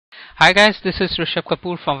Hi guys, this is Rishabh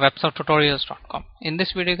Kapoor from websofttutorials.com. In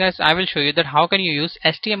this video guys, I will show you that how can you use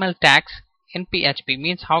HTML tags in PHP.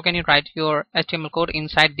 Means how can you write your HTML code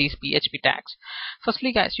inside these PHP tags.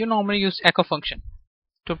 Firstly guys, you normally use echo function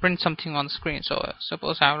to print something on the screen. So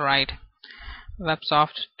suppose I will write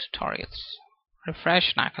websoft tutorials.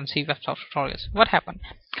 Refresh and I can see websoft tutorials. What happened?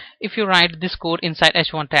 If you write this code inside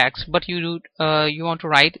h1 tags, but you want to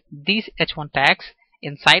write these h1 tags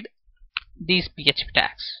inside these PHP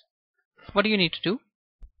tags, what do you need to do?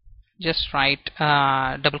 Just write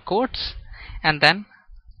double quotes and then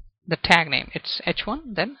the tag name. It's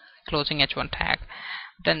h1, then closing h1 tag.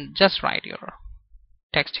 Then just write your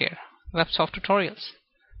text here, websoft tutorials.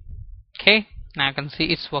 Okay, now you can see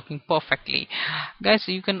it's working perfectly. Guys,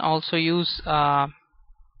 you can also use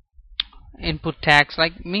input tags,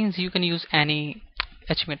 like means you can use any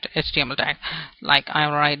HTML tag. Like I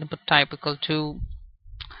write input type equal to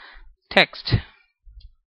text,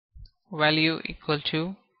 value equal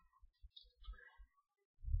to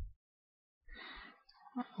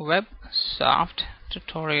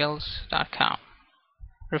websofttutorials.com.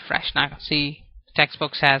 Refresh. Now I can see the text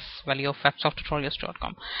box has value of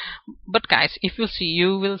websofttutorials.com. But guys, if you see,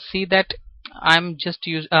 you will see that I'm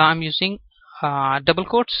using double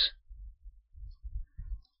quotes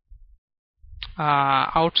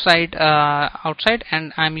outside,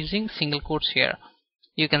 and I'm using single quotes here.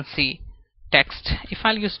 You can see text. If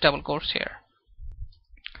I'll use double quotes here,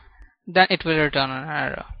 then it will return an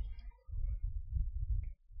error.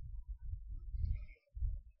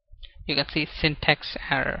 You can see syntax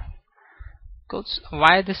error. Because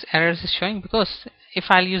why this error is showing? Because if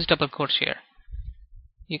I'll use double quotes here,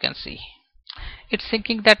 you can see it's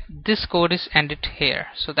thinking that this code is ended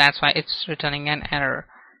here, so that's why it's returning an error.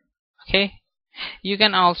 Okay, you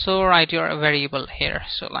can also write your variable here.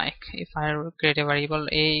 So like if I create a variable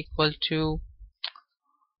a equal to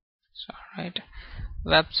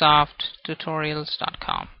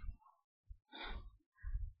websofttutorials.com,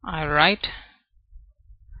 I write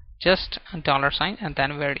just a $sign and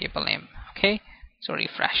then variable name. Okay, so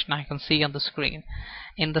refresh. Now I can see on the screen.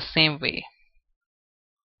 In the same way,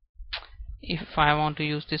 if I want to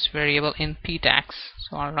use this variable in p tags,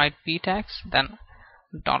 so I'll write p tags, then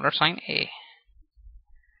 $sign a.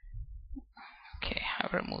 Okay, I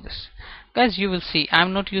will remove this. Guys, you will see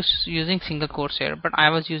I'm not using single quotes here, but I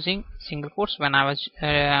was using single quotes when I was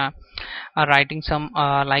writing some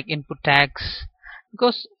like input tags.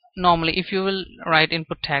 Because normally if you will write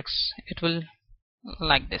input tags, it will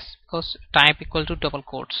like this, because type equal to double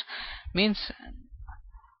quotes means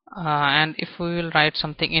and if we will write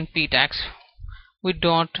something in p tags, we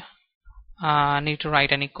don't need to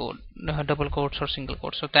write any code, double quotes or single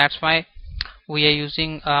quotes. So that's why we are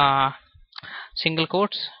using single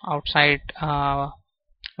quotes outside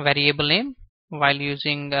variable name while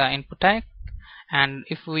using input tag. And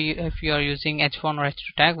if you are using h1 or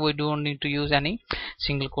h2 tag, we don't need to use any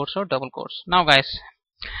single quotes or double quotes. Now guys,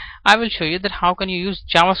 I will show you that how can you use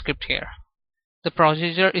JavaScript here. The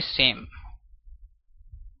procedure is same.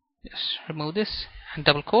 Just remove this and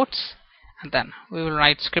double quotes, and then we will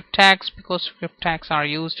write script tags, because script tags are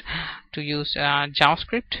used to use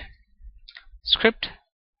JavaScript. Script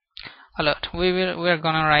alert. We are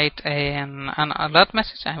gonna write an alert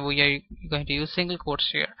message, and we are going to use single quotes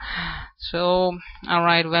here. So I'll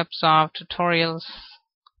write websoft tutorials.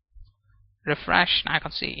 Refresh. I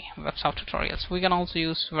can see websoft tutorials. We can also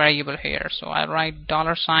use variable here, so I write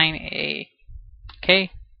 $sign a.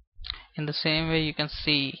 Okay, in the same way you can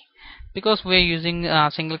see, because we're using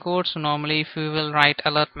single quotes, so normally if you will write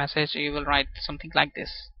alert message, you will write something like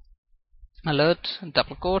this: alert,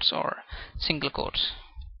 double quotes or single quotes.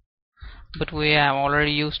 But we have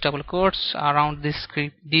already used double quotes around these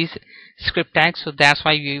script tags, so that's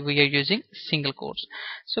why we are using single quotes.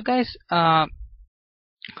 So guys,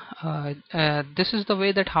 this is the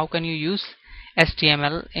way that how can you use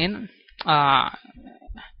HTML in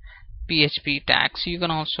PHP tags. You can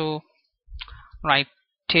also write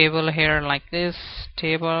table here like this,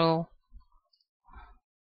 table.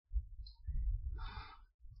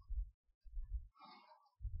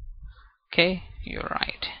 Okay, you're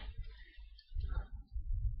right.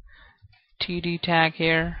 TD tag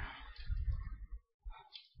here.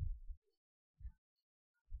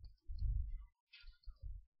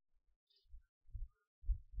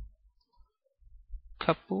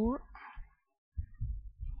 Kapoor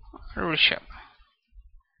Rishabh.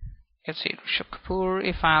 You can see Rishabh Kapoor.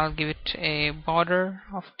 If I'll give it a border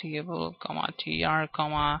of table, tr,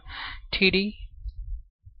 td,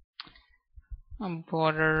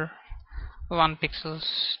 border 2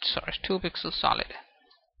 pixels solid.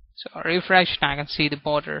 So refresh, now I can see the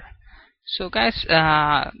border So guys,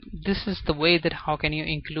 this is the way that how can you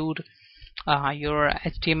include your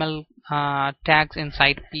HTML tags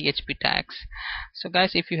inside PHP tags. So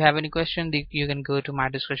guys, if you have any question, you can go to my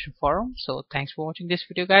discussion forum. So thanks for watching this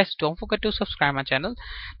video guys. Don't forget to subscribe my channel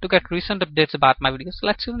to get recent updates about my videos.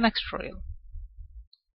 Let's see you in the next tutorial.